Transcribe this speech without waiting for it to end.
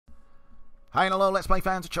Hi and hello, Let's Play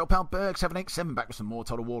fans, it's your pal Berg787 back with some more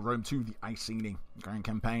Total War Rome 2, the Iceni Grand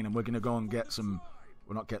Campaign, and we're going to go and get some,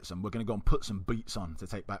 we're going to go and put some beats on to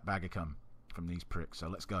take back Bagacum from these pricks, so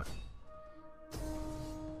let's go.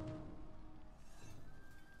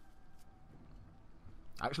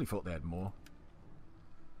 I actually thought they had more.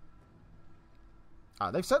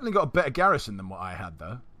 They've certainly got a better garrison than what I had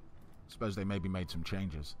though. I suppose they maybe made some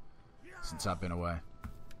changes since I've been away.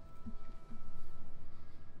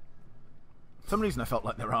 For some reason I felt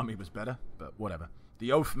like their army was better, but whatever.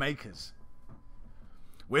 The Oath Makers.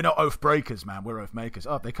 We're not Oath Breakers, man. We're Oath Makers.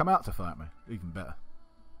 Oh, they come out to fight me. Even better.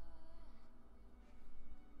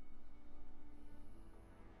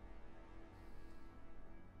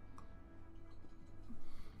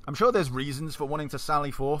 I'm sure there's reasons for wanting to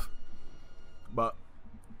sally forth, but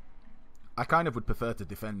I kind of would prefer to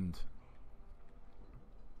defend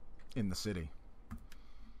in the city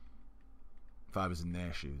if I was in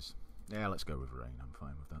their shoes. Yeah, let's go with rain. I'm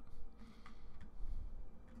fine with that.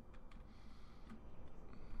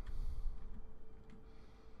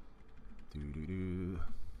 Doo-doo-doo.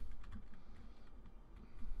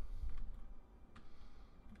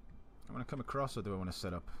 I want to come across, or do I want to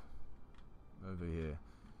set up over here?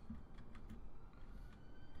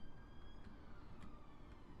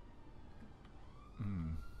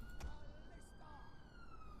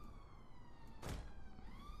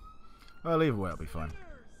 Well, either way, I'll be fine.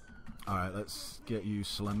 Alright, let's get you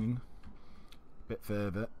slunging a bit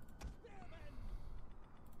further.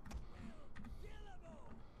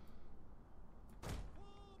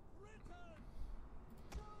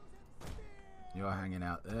 You're hanging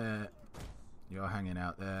out there. You're hanging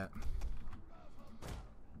out there.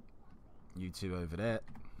 You two over there.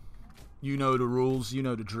 You know the rules. You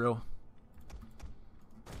know the drill.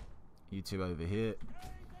 You two over here.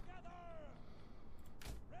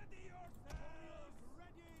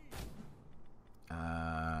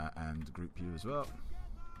 And group you as well.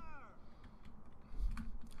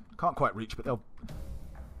 Can't quite reach, but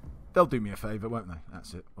they'll do me a favour, won't they?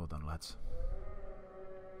 That's it. Well done, lads.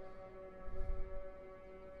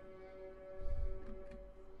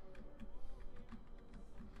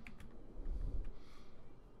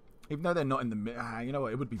 Even though they're not in the you know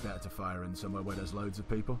what? It would be better to fire in somewhere where there's loads of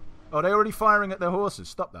people. Oh, they're already firing at their horses.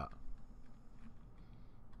 Stop that.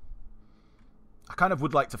 I kind of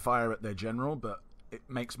would like to fire at their general, but it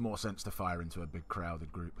makes more sense to fire into a big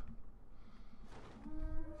crowded group.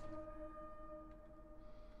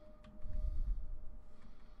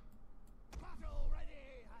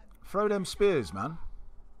 Throw them spears, man.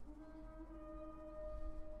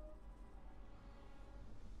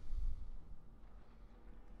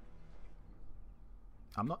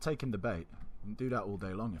 I'm not taking the bait. You can do that all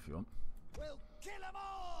day long if you want. We'll kill them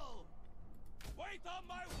all! Wait on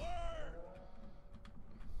my word!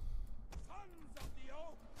 Sons of the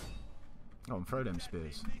Oak! Oh, and throw them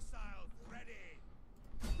spears. Missiles ready!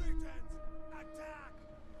 Britons, attack!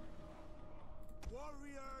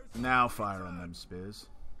 Warriors! Now fire on them spears.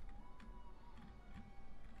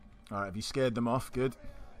 Alright, have you scared them off? Good.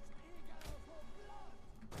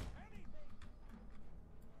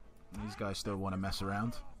 These guys still want to mess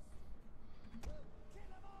around.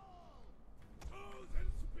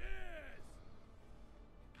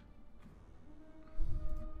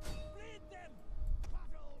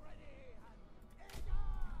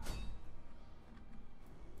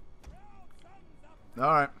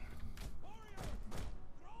 Alright.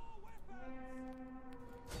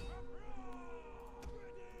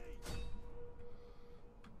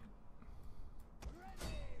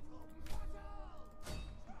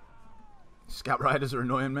 Scout riders are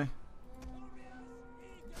annoying me.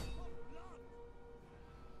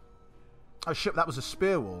 Oh shit, that was a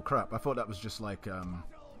spear wall. Crap, I thought that was just like,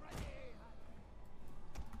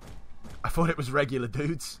 I thought it was regular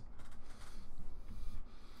dudes.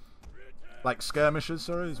 Like skirmishers,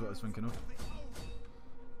 sorry, is what I was thinking of.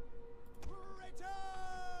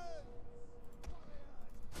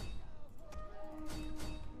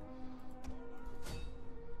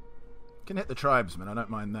 Can hit the tribesmen, I don't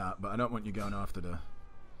mind that, but I don't want you going after the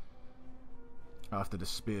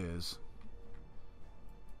spears.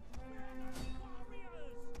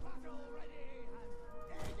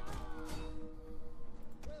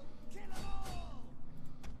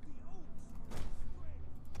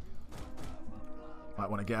 Might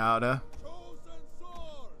want to get out of there.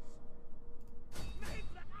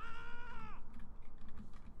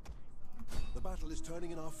 The battle is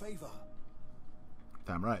turning in our favor.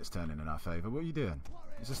 Damn right it's turning in our favour. What are you doing?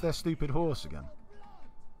 Is this their stupid horse again?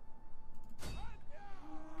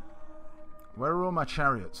 Where are all my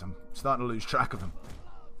chariots? I'm starting to lose track of them.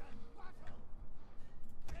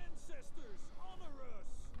 Ancestors,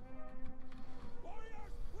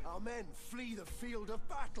 men flee the field of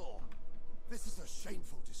battle. This is a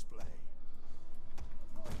shameful display.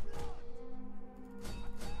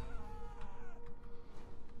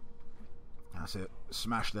 That's it.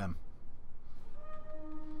 Smash them.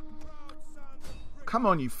 Come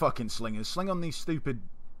on, you fucking slingers. Sling on these stupid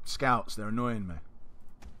scouts. They're annoying me.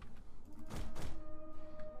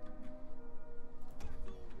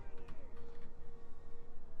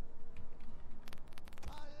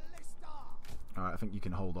 Alright, I think you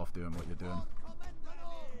can hold off doing what you're doing.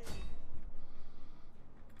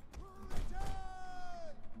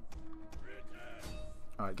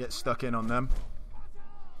 Alright, get stuck in on them.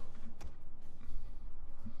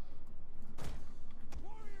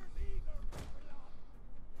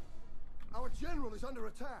 Our general is under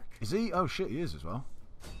attack. Is he? Oh shit, he is as well.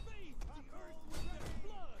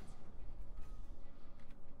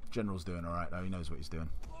 General's doing alright though, he knows what he's doing.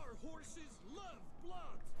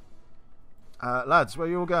 Lads, where are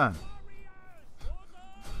you all going?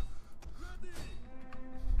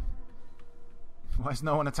 Why is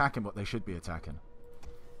no one attacking what they should be attacking?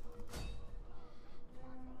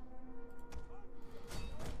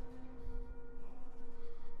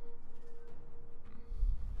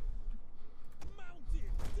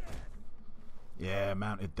 Yeah,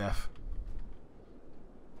 mounted death.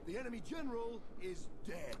 The enemy general is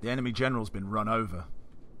dead. The enemy general's been run over.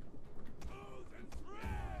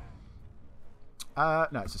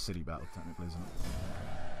 No, it's a city battle, technically, isn't it?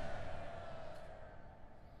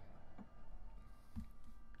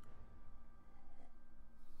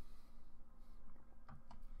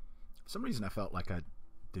 For some reason I felt like I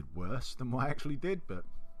did worse than what I actually did, but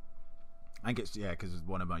I think it's, yeah, because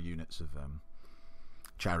one of my units of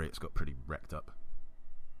chariots got pretty wrecked up.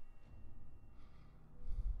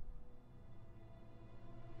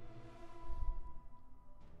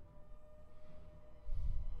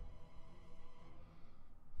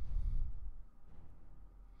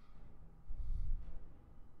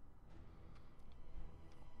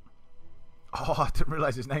 Oh, I didn't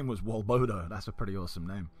realise his name was Walbodo. That's a pretty awesome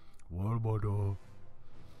name. Walbodo.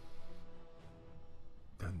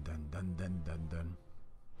 Dun dun dun dun dun dun.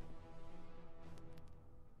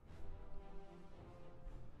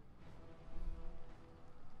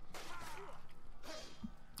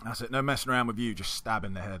 That's it. No messing around with you. Just stab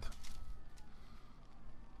in the head.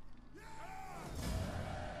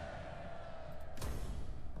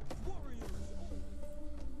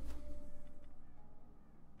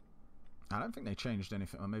 I don't think they changed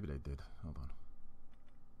anything. Oh, maybe they did. Hold on.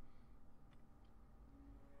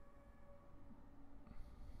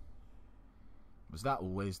 Was that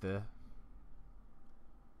always there?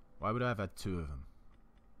 Why would I have had two of them?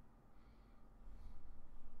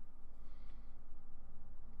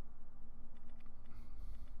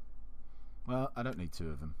 Well, I don't need two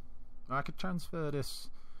of them. I could transfer this.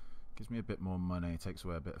 Gives me a bit more money. Takes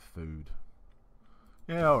away a bit of food.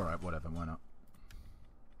 Yeah, alright, whatever. Why not?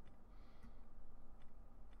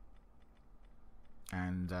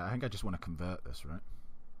 And I think I just want to convert this, right?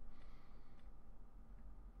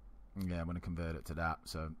 Yeah, I'm going to convert it to that,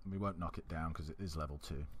 so we won't knock it down because it is level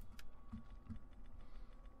 2.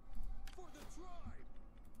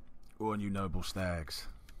 Oh, and you noble stags.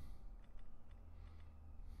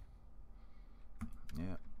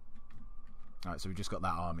 Yeah. Alright, so we've just got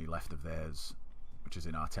that army left of theirs, which is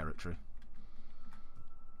in our territory.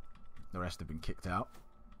 The rest have been kicked out,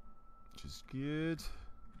 which is good.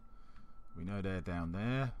 We know they're down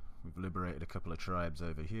there. We've liberated a couple of tribes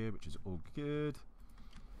over here, which is all good.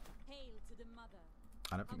 Hail to the mother.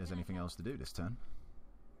 I don't think there's anything else to do this turn.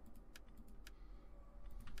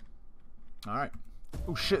 Alright.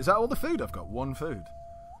 Oh shit, is that all the food I've got? One food.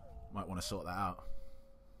 Might want to sort that out.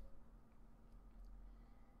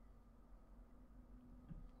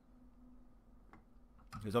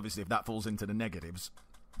 Because obviously if that falls into the negatives,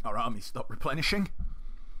 our armies stop replenishing.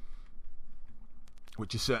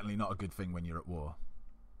 Which is certainly not a good thing when you're at war.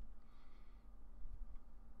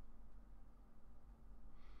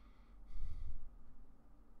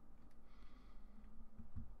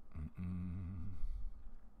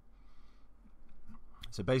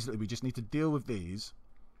 So basically we just need to deal with these.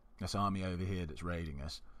 This army over here that's raiding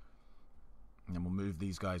us. And then we'll move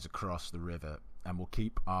these guys across the river. And we'll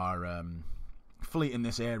keep our fleet in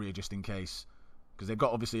this area just in case. Because they've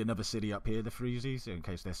got obviously another city up here, the Freezies, in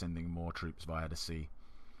case they're sending more troops via the sea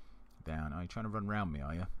down. Are you trying to run round me,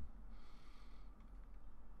 are you?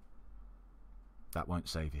 That won't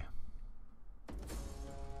save you.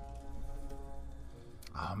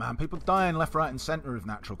 Oh man, people dying left, right and centre of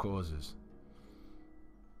natural causes.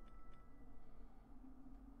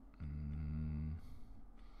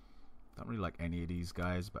 Don't really like any of these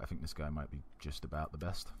guys, but I think this guy might be just about the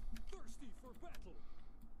best.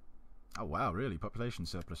 Oh wow, really? Population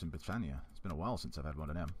surplus in Britannia. It's been a while since I've had one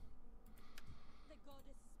of them. The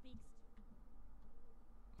goddess speaks.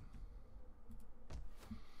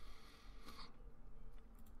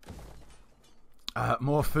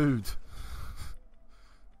 More food.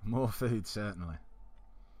 More food, certainly.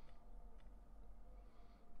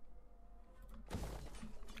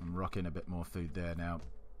 I'm rocking a bit more food there now.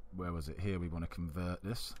 Where was it? Here we want to convert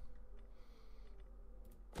this.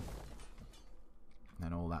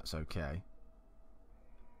 And all that's okay.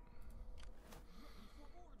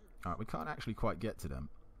 Alright, we can't actually quite get to them.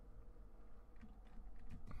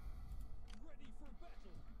 Ready for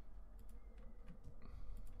battle.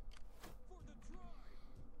 For the tribe.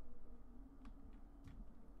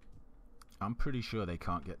 I'm pretty sure they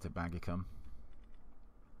can't get to Bagicum.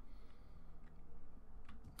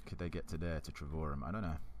 Could they get to there, to Trevorum? I don't know.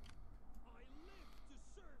 I live to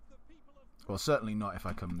serve the people of Well, certainly not if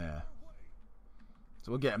I come there.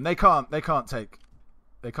 So we'll get them. They can't take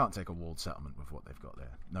a walled settlement with what they've got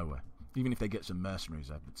there. No way. Even if they get some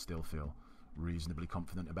mercenaries, I would still feel reasonably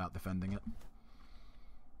confident about defending it.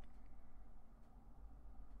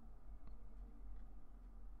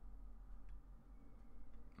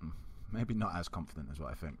 Maybe not as confident as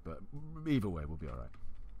what I think, but either way, we'll be alright.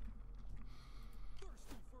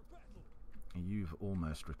 thirsty for battle. You've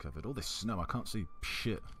almost recovered. All this snow, I can't see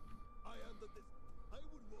shit. I am the I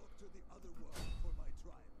would walk to the other world for my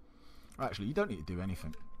tribe. Actually, you don't need to do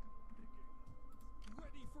anything.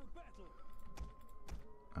 Ready for battle.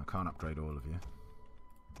 I can't upgrade all of you.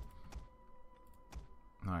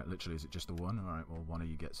 Alright, literally, is it just the one? Alright, well, one of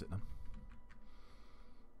you gets it then.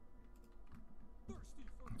 Thirsty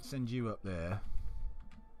for Send you up there.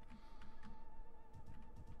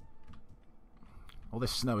 All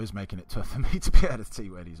this snow is making it tough for me to be able to see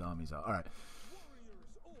where these armies are. Alright, warriors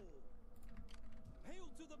all. Hail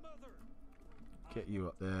to the mother. get you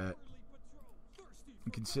up there. Early patrol. Thirsty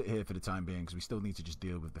We for can sit here for the time being because we still need to just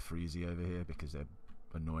deal with the Freezy over here because they're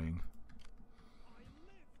annoying. I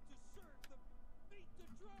live to serve the beat the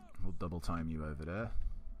drum. We'll double time you over there.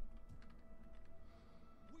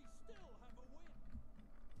 We still have a win.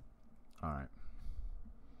 Alright.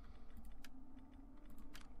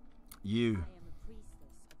 You. I am a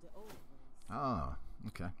priestess of the old ways. Ah,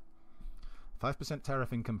 okay. 5%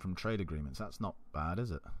 tariff income from trade agreements. That's not bad,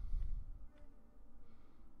 is it?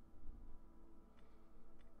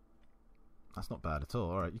 That's not bad at all.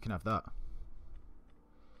 Alright, you can have that.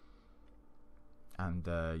 And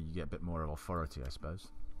you get a bit more of authority, I suppose.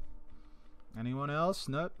 Anyone else?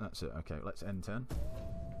 Nope, that's it. Okay, let's end turn.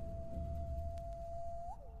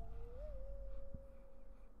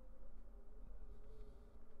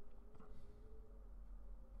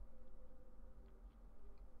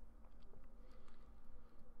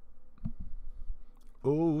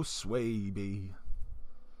 Oh, Swaby,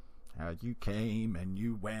 how you came and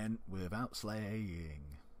you went without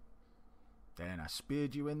slaying. Then I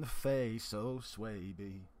speared you in the face, oh,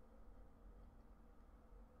 Swaby.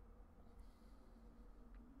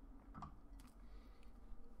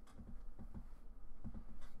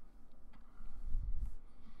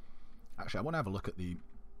 Actually, I want to have a look at the,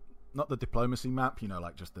 not the diplomacy map, you know,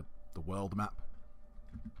 like just the world map.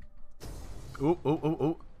 Oh, oh, oh,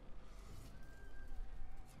 oh.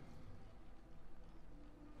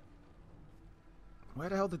 Where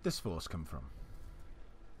the hell did this force come from?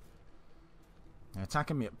 They're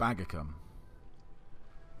attacking me at Bagicum.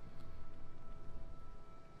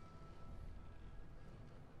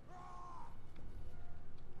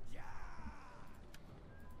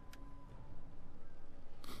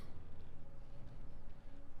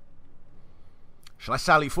 Shall I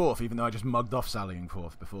sally forth, even though I just mugged off sallying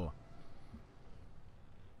forth before?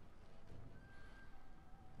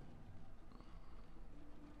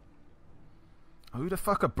 Who the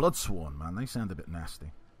fuck are Bloodsworn, man? They sound a bit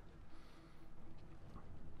nasty.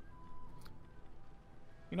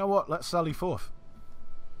 You know what? Let's sally forth.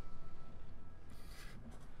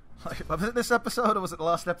 Like, was it this episode or was it the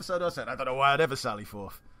last episode I said? I don't know why I'd ever sally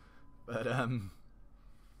forth. But,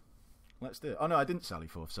 let's do it. Oh, no, I didn't sally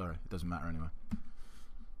forth. Sorry. It doesn't matter anyway.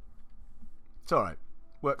 It's alright.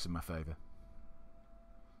 Works in my favour.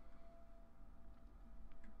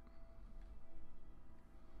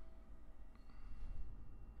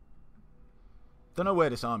 Don't know where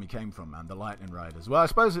this army came from, man. The Lightning Riders. Well, I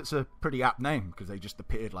suppose it's a pretty apt name because they just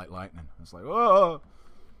appeared like lightning. It's like, whoa!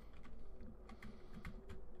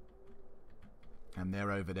 And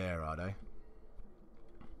they're over there, are they?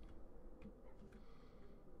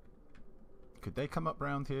 Could they come up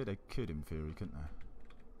round here? They could, in theory, couldn't they?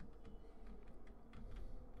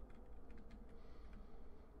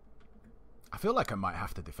 I feel like I might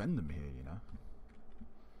have to defend them here, you know?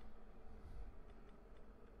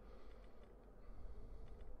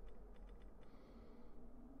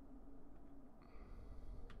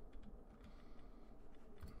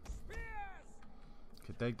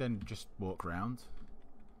 Could they then just walk round?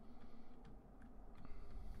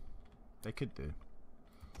 They could do.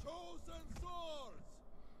 Chosen swords!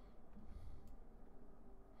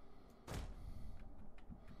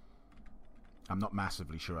 I'm not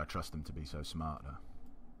massively sure I trust them to be so smart, though.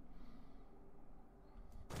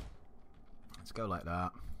 Let's go like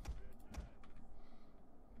that.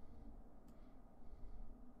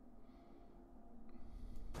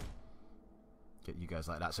 Get you guys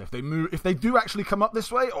like that. So if they move, if they do actually come up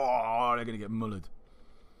this way, oh, they're gonna get mullered.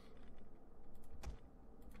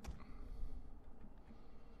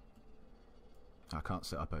 I can't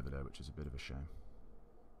sit up over there, which is a bit of a shame.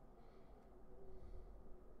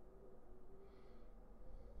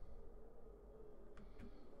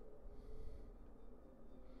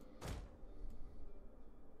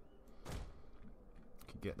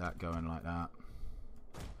 Could get that going like that.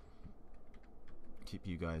 Keep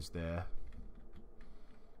you guys there.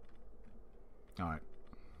 Alright.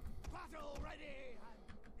 Battle ready and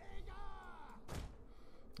eager!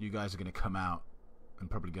 You guys are going to come out and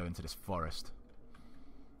probably go into this forest.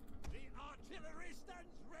 The artillery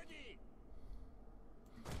stands ready!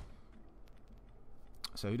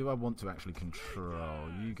 So who do I want to actually control?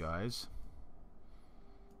 You guys.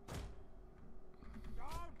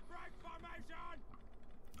 Don't break formation!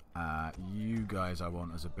 You guys I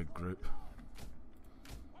want as a big group.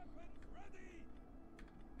 Weapons ready!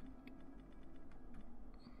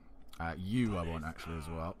 You I want actually as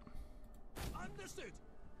well. Understood!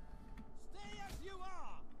 Stay as you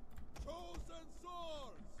are! Chosen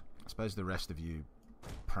swords! I suppose the rest of you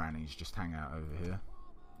prannies just hang out over here.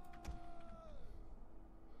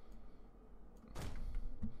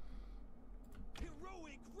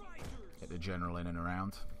 Heroic riders! Get the general in and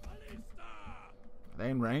around. Ballista! Are they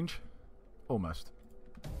in range? Almost.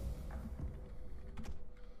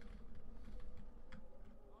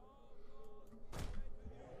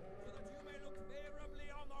 So that you may look favorably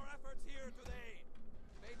on our efforts here today.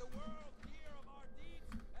 May the world hear of our deeds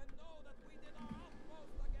and know that we did our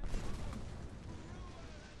utmost against our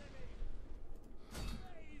cruel enemy.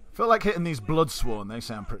 Feel like hitting these Bloodsworn, they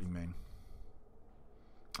sound pretty mean.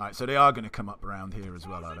 Alright, so they are going to come up around here as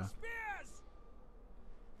well, are they? Spears!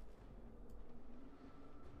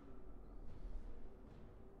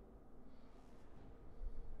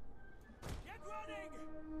 Get running!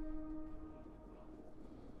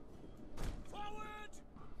 Forward!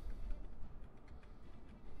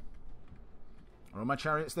 Are all my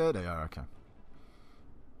chariots there? They are, okay.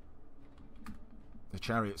 The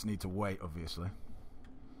chariots need to wait, obviously.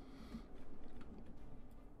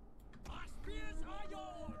 Our spears are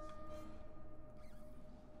yours!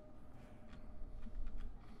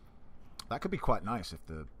 That could be quite nice if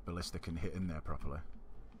the ballista can hit in there properly.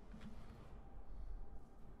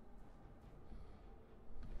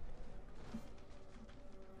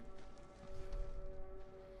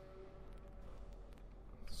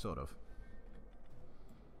 Sort of.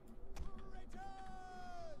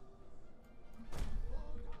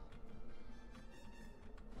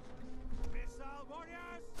 Missile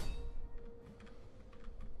warriors!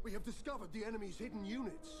 We have discovered the enemy's hidden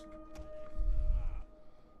units.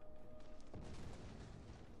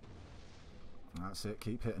 That's it,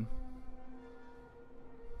 keep hitting.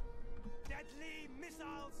 Deadly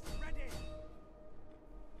missiles ready!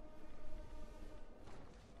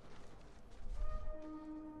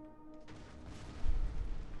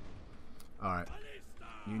 Alright, Ballista!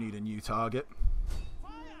 you need a new target.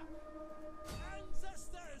 Fire!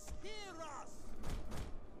 Ancestors, hear us!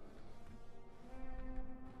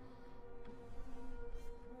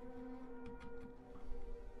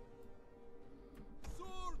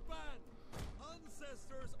 Sword band!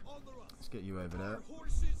 Ancestors honor us! Let's get you over there. Our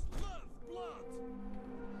horses love blood!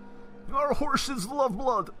 Our horses love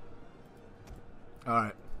blood!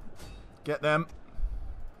 Alright. Get them.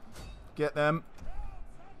 Get them.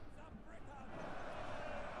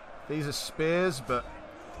 These are spears, but...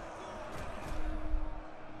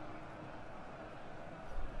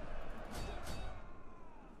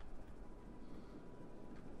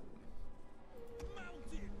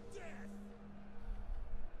 Mounted death!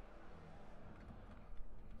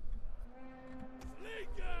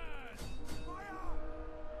 Lincoln! Fire!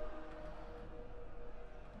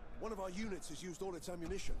 One of our units has used all its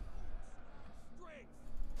ammunition. Strength!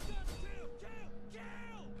 Just kill! Kill! Kill!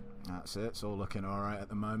 That's it, it's all looking alright at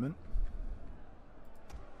the moment.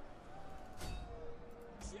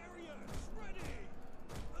 Chariots ready!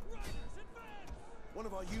 And riders advance! One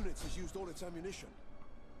of our units has used all its ammunition.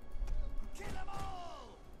 Kill them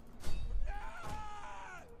all!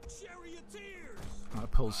 Ah! Charioteers! I'll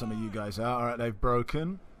pull some of you guys out. Alright, they've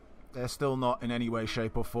broken. They're still not in any way,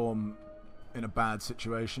 shape or form in a bad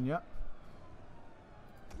situation yet.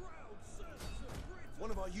 One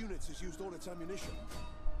of our units has used all its ammunition.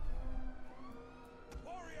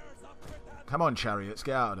 Warriors of Britain! Come on, chariots,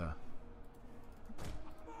 get out of there.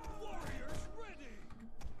 Warriors ready!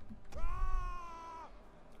 Ah!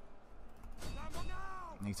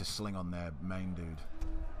 Now! Need to sling on their main dude.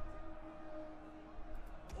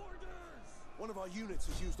 Orders! One of our units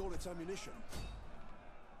has used all its ammunition.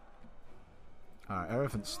 Alright,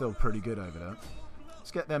 everything's still pretty good over there.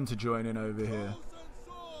 Let's get them to join in over here.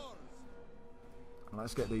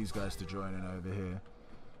 Let's get these guys to join in over here.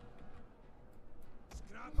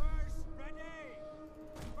 Scrappers ready!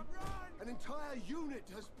 An entire unit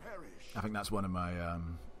has perished. I think that's one of my,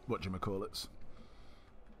 whatchamacallits.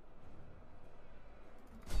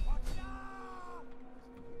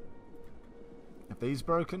 Have these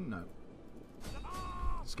broken? No.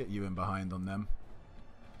 Let's get you in behind on them.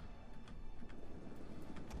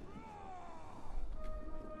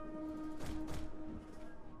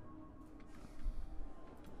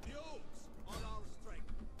 The oaks are our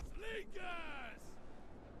strength. Slinkers!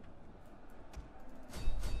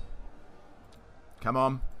 Come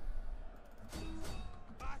on.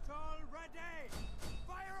 Battle ready!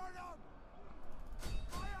 Fire on them!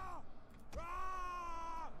 Fire!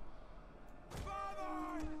 Rah!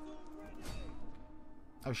 Father!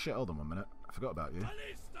 Oh shit, hold on 1 minute. I forgot about you.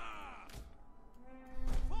 Ballista!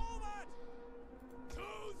 Forward!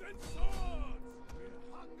 Chosen swords! We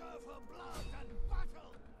hunger for blood and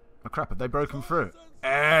battle! Oh crap, have they broken through?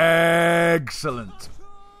 Excellent! Swords!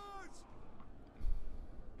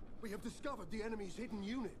 We have discovered the enemy's hidden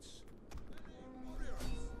units.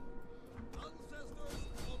 Warriors!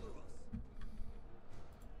 Ancestors honor us!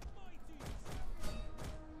 Mighty!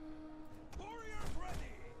 Warriors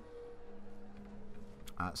ready!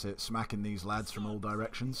 That's it, smacking these lads from all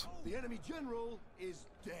directions. The enemy general is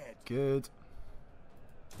dead. Good.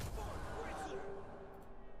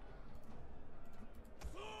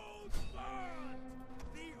 Swords burn!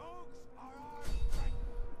 The oaks are our strength!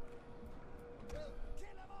 Kill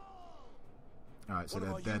them all! Alright, so One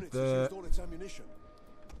of our they're units has there. used all its ammunition.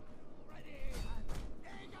 Ready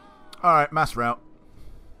and eager! Alright, mass route.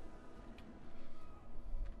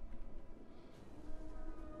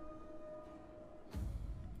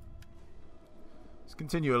 Let's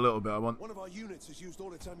continue a little bit. I want One of our units has used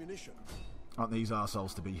all its ammunition. these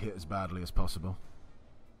arseholes to be hit as badly as possible.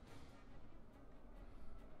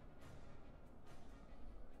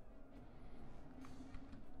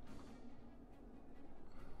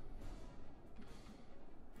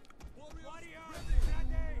 Warriors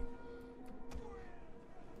ready!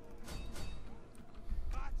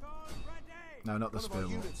 Battle ready! No, not the One of our spear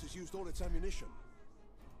wall. units has used all its ammunition.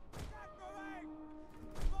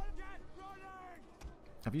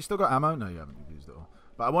 Have you still got ammo? No, you haven't used it all.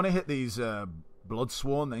 But I want to hit these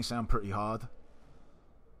Bloodsworn. They sound pretty hard.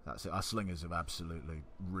 That's it. Our slingers have absolutely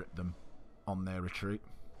ripped them on their retreat.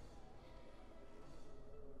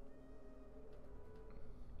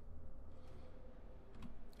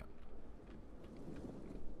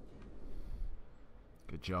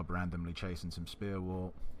 Good job randomly chasing some spear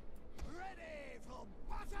wall. Ready for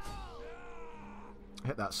battle!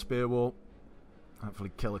 Hit that spear wall.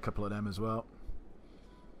 Hopefully kill a couple of them as well.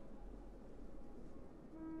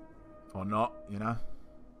 Or not, you know.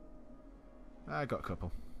 I got a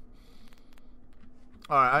couple.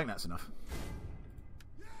 Alright, I think that's enough.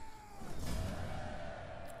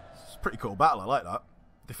 It's a pretty cool battle, I like that.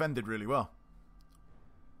 Defended really well.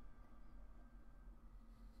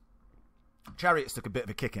 Chariots took a bit of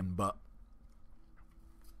a kicking, but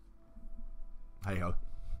hey ho.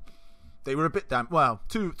 They were a bit well,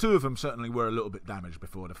 two of them certainly were a little bit damaged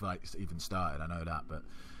before the fight even started, I know that, but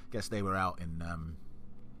I guess they were out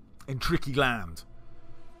in tricky land.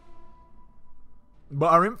 But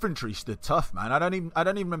our infantry stood tough, man. I don't even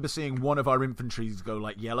remember seeing one of our infantries go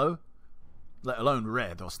like yellow, let alone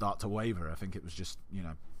red or start to waver. I think it was just, you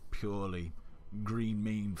know, purely green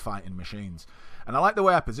mean fighting machines. And I like the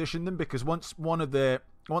way I positioned them, because once one of the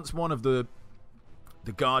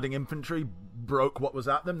guarding infantry broke what was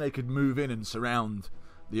at them, they could move in and surround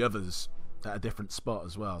the others at a different spot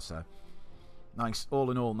as well. So nice, all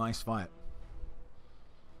in all, nice fight.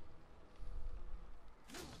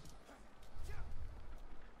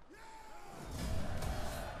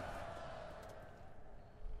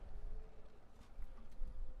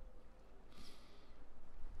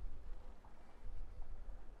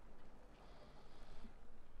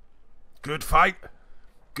 Good fight.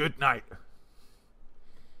 Good night.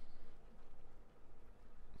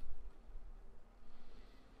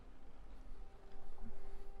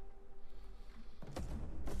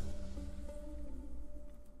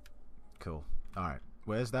 Cool. Alright.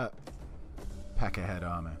 Where's that Peckerhead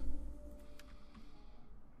army?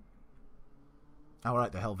 Oh,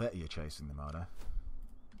 right, the Helvetii are chasing them, are they?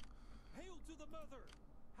 Hail to the mother!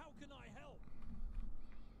 How can I help?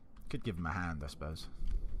 Could give them a hand, I suppose.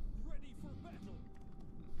 Ready for battle!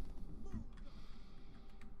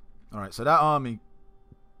 Alright, so that army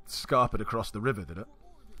scarpered across the river, did it?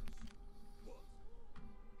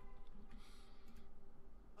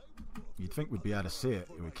 You'd think we'd be able to see it.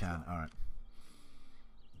 We can. Alright.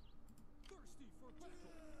 Thirsty for battle!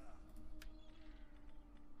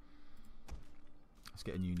 Let's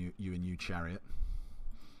get you a new chariot.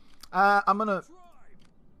 I'm gonna Tribe!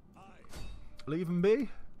 Aye. leave them be.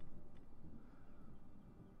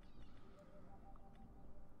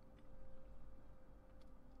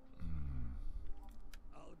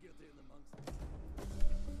 I'll get in amongst them.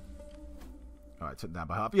 Alright, took that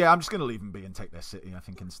by half. Yeah, I'm just gonna leave them be and take their city, I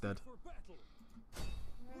think, instead. For battle!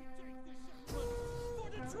 We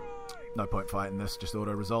take the settlement for the tribe! No point fighting this, just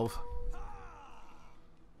auto-resolve. Thirsty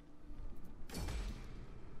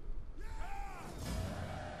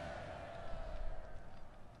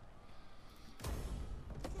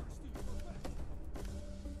for battle!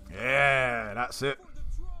 Yeah, that's it. For the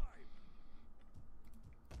tribe!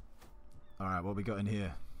 Alright, what we got in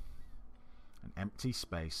here? An empty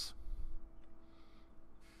space.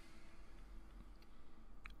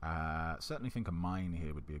 Certainly think a mine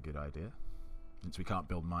here would be a good idea, since we can't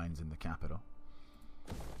build mines in the capital.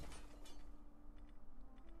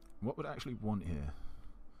 What would I actually want here?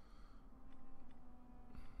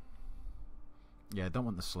 Yeah, I don't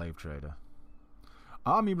want the slave trader.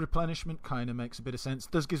 Army replenishment kind of makes a bit of sense.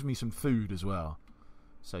 Does gives me some food as well.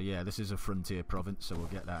 So yeah, this is a frontier province, so we'll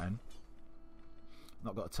get that in.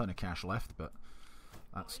 Not got a ton of cash left, but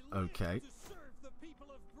that's okay. To serve the people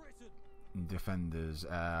of Britain! Defenders,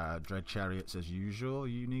 dread chariots as usual.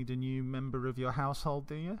 You need a new member of your household,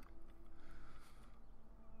 do you?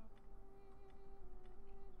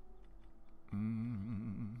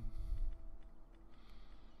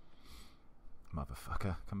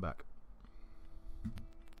 Motherfucker, come back.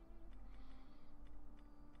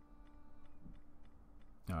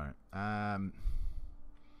 Alright,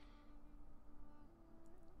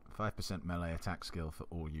 5% melee attack skill for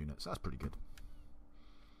all units. That's pretty good.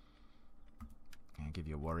 And give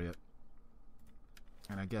you a warrior.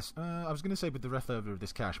 And I guess I was going to say with the leftover of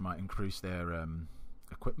this cash might increase their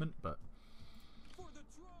equipment, but For the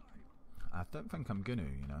tribe! I don't think I'm gonna,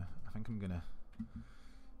 you know. I think I'm gonna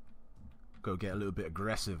go get a little bit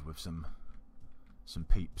aggressive with some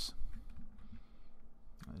peeps.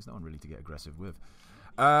 There's no one really to get aggressive with.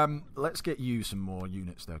 Let's get you some more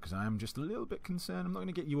units though, because I am just a little bit concerned. I'm not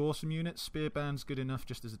going to get you awesome units. Spearband's good enough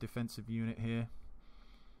just as a defensive unit here.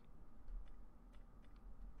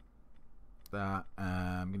 That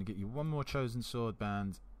I'm going to get you one more chosen sword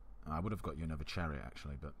band. I would have got you another chariot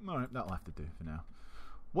actually, but alright, that'll have to do for now.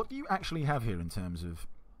 What do you actually have here in terms of...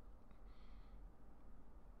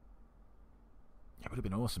 Yeah, it would have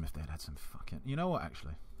been awesome if they'd had some fucking... You know what,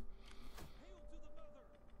 actually? Hail to the mother!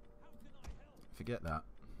 How can I help? Forget that.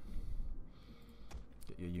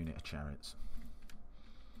 Get your unit of chariots.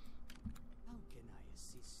 How can I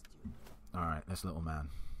assist you? Alright, this little man.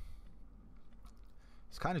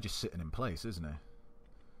 He's kind of just sitting in place, isn't he?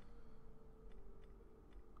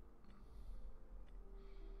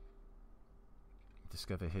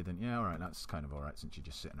 Discover hidden. Yeah, alright, that's kind of alright since you're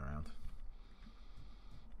just sitting around.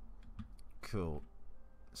 Cool.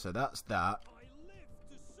 So that's that. I live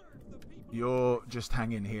to serve the people. You're just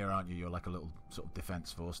hanging here, aren't you? You're like a little sort of defense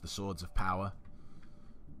force. The Swords of Power.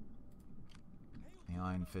 The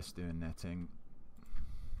Iron Fist doing their thing.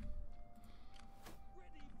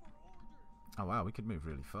 Ready for orders. Oh wow, we could move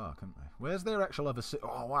really far, couldn't we? Where's their actual other city?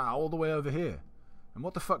 Oh wow, all the way over here. And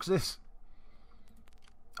what the fuck's this?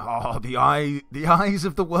 Oh, the Eyes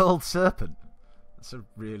of the World Serpent. That's a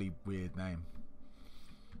really weird name.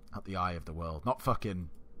 Not the Eye of the World. Not fucking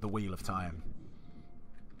the Wheel of Time.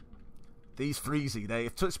 These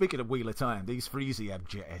Freezy, speaking of Wheel of Time, these Freezy have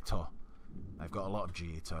Jieto. They've got a lot of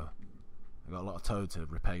Jieto. They've got a lot of Toad to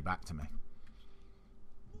repay back to me.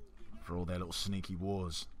 For all their little sneaky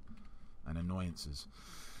wars and annoyances.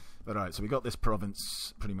 But alright, so we got this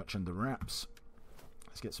province pretty much under wraps.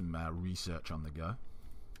 Let's get some research on the go.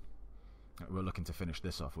 We're looking to finish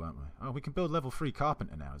this off, weren't we? Oh, we can build level 3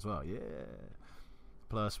 carpenter now as well. Yeah.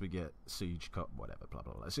 Plus we get siege whatever, blah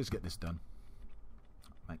blah blah. Let's just get this done.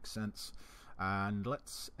 Makes sense. And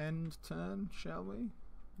let's end turn, shall we?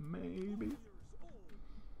 Maybe.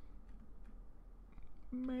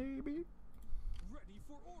 Maybe. Ready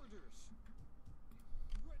for orders.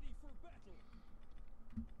 Ready for battle.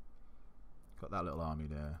 Got got that little army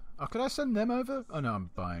there. Oh, could I send them over? Oh no, I'm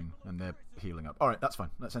buying, and they're healing up. Alright, that's fine.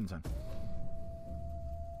 Let's end turn.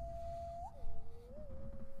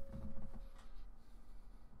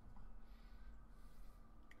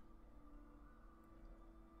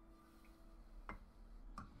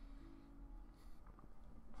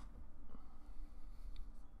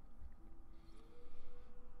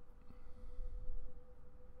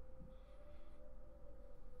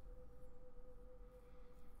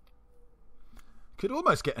 Could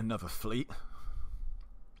almost get another fleet.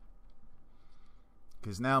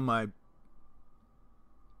 Because now my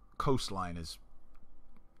coastline is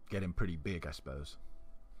getting pretty big, I suppose.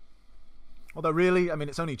 Although really, I mean,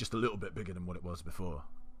 it's only just a little bit bigger than what it was before.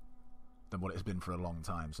 Than what it's been for a long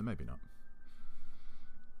time, so maybe not.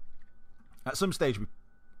 At some stage we...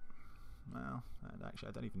 Well, actually,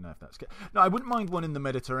 I don't even know if that's... No, I wouldn't mind one in the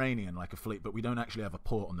Mediterranean, like a fleet, but we don't actually have a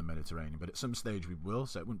port on the Mediterranean. But at some stage we will,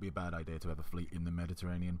 so it wouldn't be a bad idea to have a fleet in the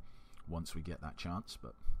Mediterranean once we get that chance,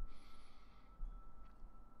 but...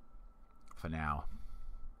 For now.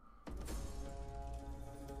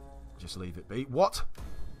 Just leave it be. What?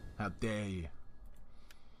 How dare you?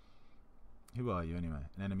 Who are you, anyway?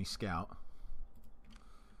 An enemy scout?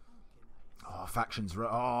 Oh, factions...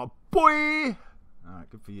 Oh, boy!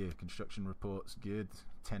 Alright, good for you. Construction reports, good.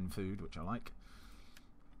 10 food, which I like.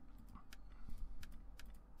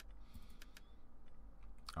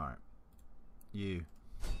 Alright. You.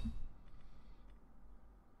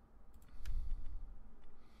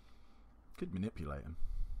 Could manipulate him.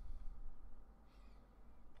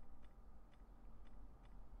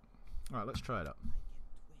 Alright, let's try it up.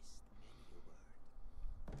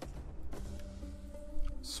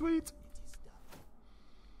 Sweet!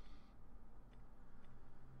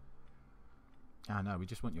 Ah, no, we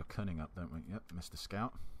just want your cunning up, don't we? Yep, Mr.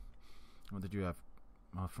 Scout. What did you have?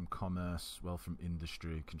 Well, from commerce, well, from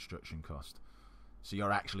industry, construction cost. So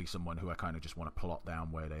you're actually someone who I kind of just want to plot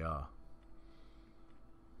down where they are.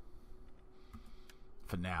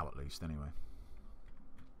 For now, at least, anyway.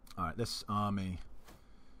 Alright, this army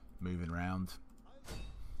moving around.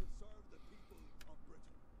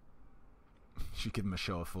 Should give them a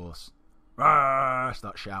show of force. Arrgh!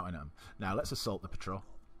 Start shouting at them. Now, let's assault the patrol.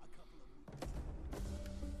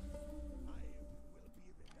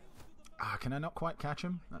 Ah, can I not quite catch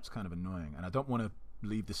him? That's kind of annoying. And I don't want to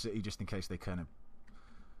leave the city just in case they kind of,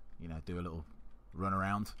 you know, do a little run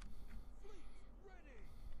around.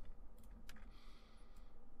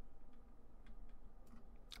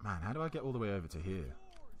 Man, how do I get all the way over to here?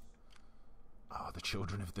 Oh, the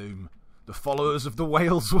children of doom. The followers of the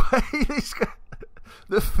whale's way. These guys,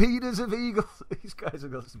 the feeders of eagles. These guys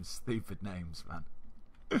have got some stupid names,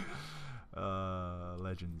 man.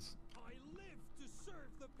 Legends.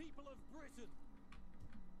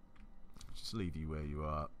 Just leave you where you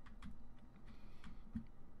are.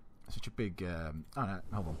 Such a big... oh no,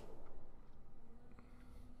 hold on.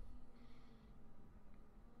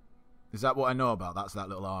 Is that what I know about? That's that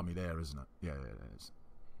little army there, isn't it? Yeah, it is.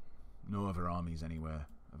 No other armies anywhere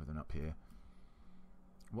other than up here.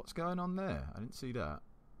 What's going on there? I didn't see that.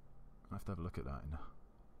 I have to have a look at that.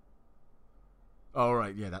 Oh,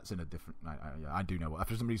 right, yeah, that's in a different... yeah, I do know what...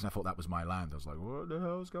 For some reason I thought that was my land. I was like, what the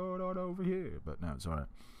hell's going on over here? But no, it's alright.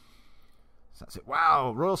 So that's it.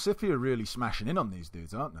 Wow, Royal Scythia are really smashing in on these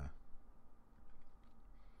dudes, aren't they?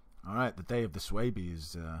 Alright, the day of the Swaby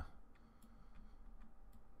is...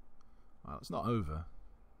 Well, it's not over.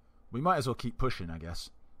 We might as well keep pushing, I guess,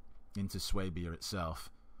 into Swabia itself.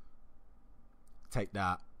 Take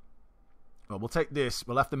that. Well, we'll take this.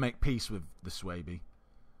 We'll have to make peace with the Swaby.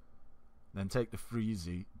 Then take the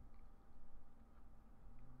Freezy.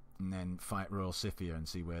 And then fight Royal Scythia and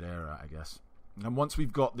see where they're at, I guess. And once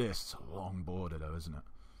we've got this, it's a long border though, isn't it?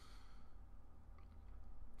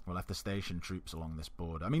 We'll have to station troops along this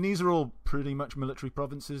border. I mean, these are all pretty much military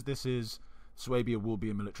provinces. This is... Swabia will be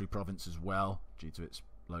a military province as well, due to its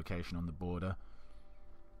location on the border.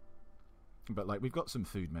 But, like, we've got some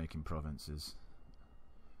food-making provinces.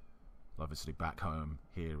 Obviously back home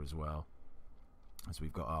here as well. As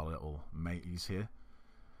we've got our little mateys here.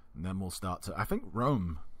 And then we'll start to... I think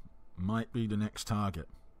Rome might be the next target.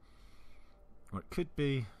 Or it could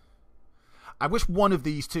be... I wish one of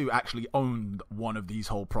these two actually owned one of these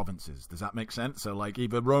whole provinces. Does that make sense? So, like,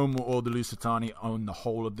 either Rome or the Lusitani own the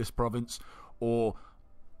whole of this province, or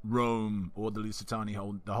Rome or the Lusitani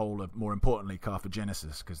hold the whole of, more importantly,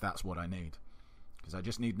 Carthaginisus, because that's what I need. Because I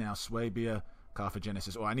just need now Swabia,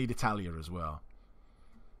 Carthaginisus, or I need Italia as well.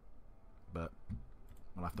 But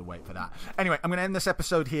we'll have to wait for that. Anyway, I'm going to end this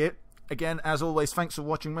episode here. Again, as always, thanks for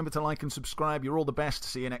watching. Remember to like and subscribe. You're all the best.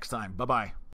 See you next time. Bye-bye.